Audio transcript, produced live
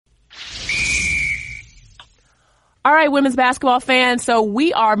All right, women's basketball fans. So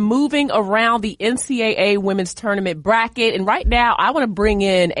we are moving around the NCAA women's tournament bracket. And right now I want to bring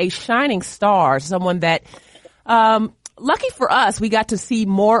in a shining star, someone that, lucky for us, we got to see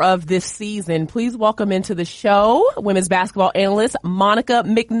more of this season. Please welcome into the show, women's basketball analyst, Monica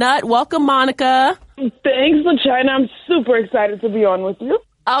McNutt. Welcome, Monica. Thanks, LaChina. I'm super excited to be on with you.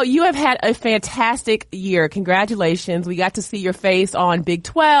 Oh, you have had a fantastic year. Congratulations. We got to see your face on Big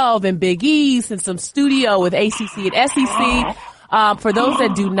 12 and Big East and some studio with ACC and SEC. For those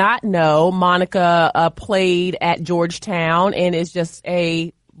that do not know, Monica played at Georgetown and is just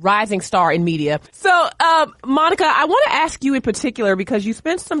a rising star in media. So, Monica, I want to ask you in particular because you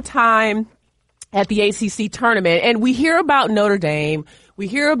spent some time at the ACC tournament, and we hear about Notre Dame, we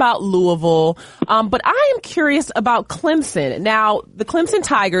hear about Louisville, but I am curious about Clemson. Now, the Clemson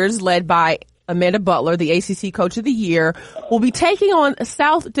Tigers, led by Amanda Butler, the ACC Coach of the Year, will be taking on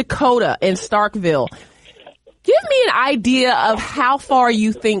South Dakota in Starkville. Give me an idea of how far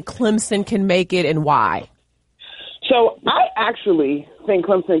you think Clemson can make it and why. So I actually think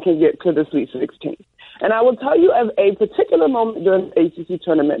Clemson can get to the Sweet 16. And I will tell you of a particular moment during the ACC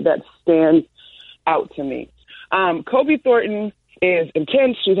tournament that stands out to me. Kobe Thornton is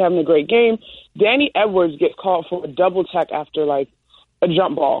intense. She's having a great game. Danny Edwards gets called for a double tech after like a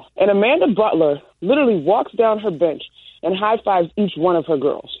jump ball. And Amanda Butler literally walks down her bench and high fives each one of her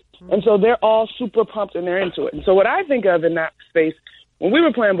girls. And so they're all super pumped and they're into it. And so what I think of in that space, when we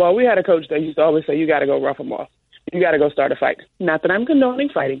were playing ball, we had a coach that used to always say, you got to go rough them off. You got to go start a fight. Not that I'm condoning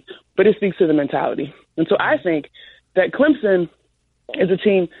fighting, but it speaks to the mentality. And so I think that Clemson is a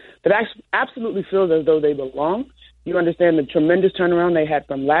team that absolutely feels as though they belong. You understand the tremendous turnaround they had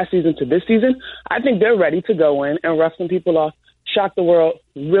from last season to this season. I think they're ready to go in and rough some people off, shock the world,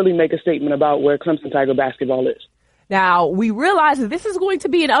 really make a statement about where Clemson Tiger basketball is. Now, we realize that this is going to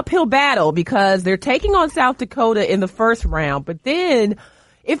be an uphill battle because they're taking on South Dakota in the first round. But then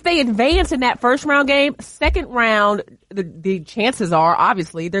if they advance in that first round game, second round, the chances are,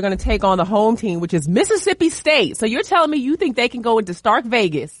 obviously, they're going to take on the home team, which is Mississippi State. So you're telling me you think they can go into Stark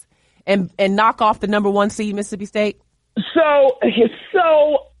Vegas and knock off the number one seed, Mississippi State? So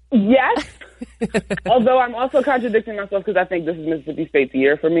yes. Although I'm also contradicting myself because I think this is Mississippi State's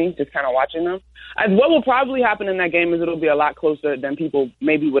year for me, just kind of watching them. What will probably happen in that game is it'll be a lot closer than people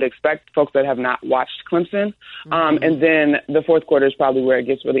maybe would expect, folks that have not watched Clemson. And then the fourth quarter is probably where it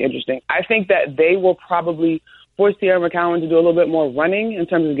gets really interesting. I think that they will probably force Tierra McCowan to do a little bit more running in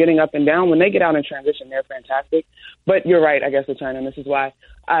terms of getting up and down. When they get out in transition, they're fantastic. But you're right, I guess, LaChina, and this is why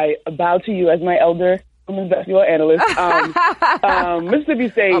I bow to you as my elder women's basketball analyst. Mississippi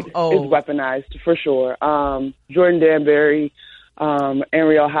State is weaponized for sure. Jordan Danbury,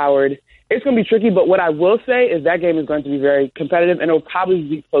 Ariel Howard. It's going to be tricky, but what I will say is that game is going to be very competitive, and it'll probably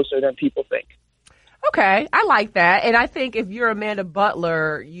be closer than people think. Okay, I like that. And I think if you're Amanda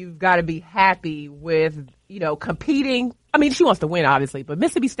Butler, you've got to be happy with, competing. I mean, she wants to win, obviously, but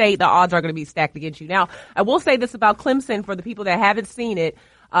Mississippi State, the odds are going to be stacked against you. Now, I will say this about Clemson for the people that haven't seen it.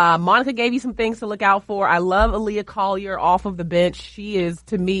 Monica gave you some things to look out for. I love Aaliyah Collier off of the bench. She is,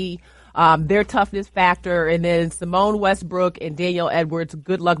 to me, their toughness factor. And then Simone Westbrook and Danielle Edwards,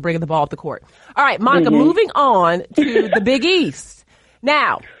 good luck bringing the ball up the court. All right, Monica, moving on to the Big East.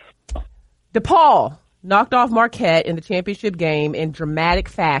 Now, DePaul knocked off Marquette in the championship game in dramatic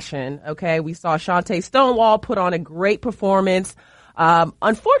fashion. Okay, we saw Shantae Stonewall put on a great performance.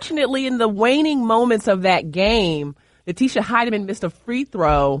 Unfortunately, in the waning moments of that game, Letitia Heidemann missed a free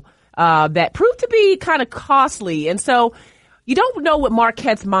throw that proved to be kind of costly. And so you don't know what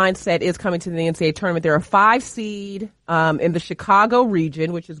Marquette's mindset is coming to the NCAA tournament. They're a 5 seed in the Chicago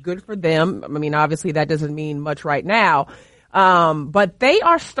region, which is good for them. I mean, obviously that doesn't mean much right now. But they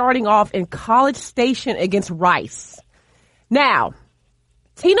are starting off in College Station against Rice. Now,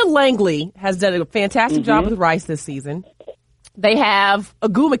 Tina Langley has done a fantastic job with Rice this season. They have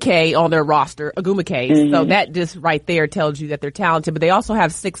Agumake on their roster, Agumake. So that just right there tells you that they're talented. But they also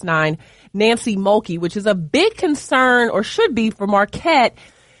have 6'9" Nancy Mulkey, which is a big concern, or should be, for Marquette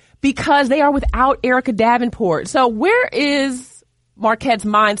because they are without Erica Davenport. So where is Marquette's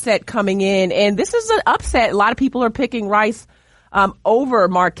mindset coming in? And this is an upset. A lot of people are picking Rice over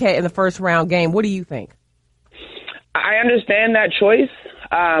Marquette in the first round game. What do you think? I understand that choice.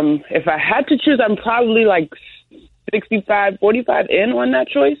 If I had to choose, I'm probably like 65-45 in on that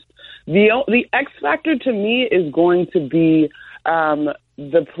choice. The X factor to me is going to be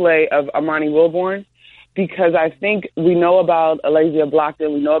the play of Amani Wilborn, because I think we know about Alazia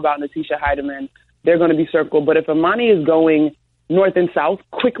Blockton, we know about Letitia Heidemann. They're going to be circled. But if Amani is going north and south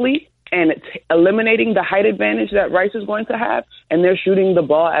quickly and eliminating the height advantage that Rice is going to have, and they're shooting the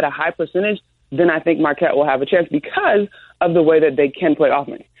ball at a high percentage, then I think Marquette will have a chance because of the way that they can play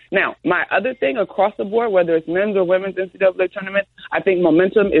offense. Now, my other thing across the board, whether it's men's or women's NCAA tournament, I think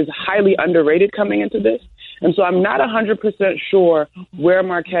momentum is highly underrated coming into this. And so I'm not 100% sure where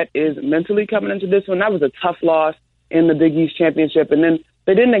Marquette is mentally coming into this one. That was a tough loss in the Big East championship. And then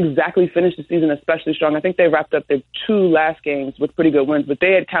they didn't exactly finish the season especially strong. I think they wrapped up their 2 last games with pretty good wins, but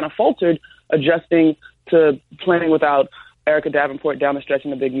they had kind of faltered adjusting to playing without Erica Davenport down the stretch in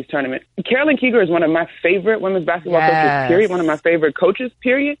the Big East tournament. Carolyn Keeger is one of my favorite women's basketball coaches, period, one of my favorite coaches,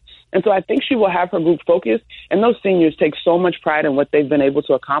 period. And so I think she will have her group focused, and those seniors take so much pride in what they've been able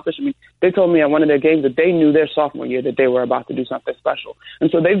to accomplish. I mean, they told me at one of their games that they knew their sophomore year that they were about to do something special.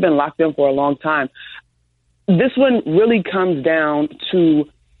 And so they've been locked in for a long time. This one really comes down to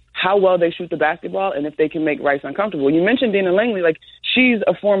how well they shoot the basketball and if they can make Rice uncomfortable. You mentioned Dina Langley, like she's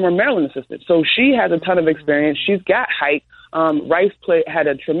a former Maryland assistant, so she has a ton of experience. She's got height. Rice had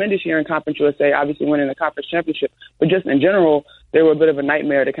a tremendous year in Conference USA, obviously winning the conference championship, but just in general, they were a bit of a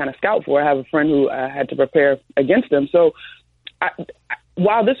nightmare to kind of scout for. I have a friend who had to prepare against them. So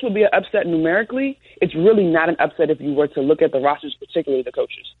while this would be an upset numerically, it's really not an upset if you were to look at the rosters, particularly the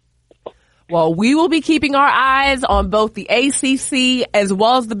coaches. Well, we will be keeping our eyes on both the ACC as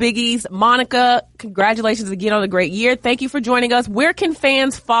well as the Big East. Monica, congratulations again on a great year. Thank you for joining us. Where can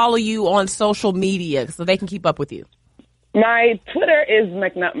fans follow you on social media so they can keep up with you? My Twitter is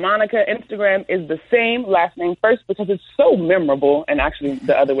McNutt Monica. Instagram is the same, last name first, because it's so memorable. And actually,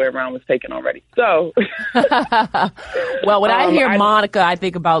 the other way around was taken already. So, well, when I hear Monica, I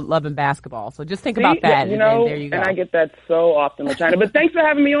think about loving basketball. So just think about that. You know, and there you go. And I get that so often with China. But thanks for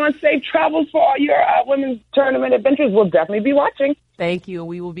having me on. Safe travels for all your women's tournament adventures. We'll definitely be watching. Thank you.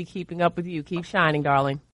 We will be keeping up with you. Keep shining, darling.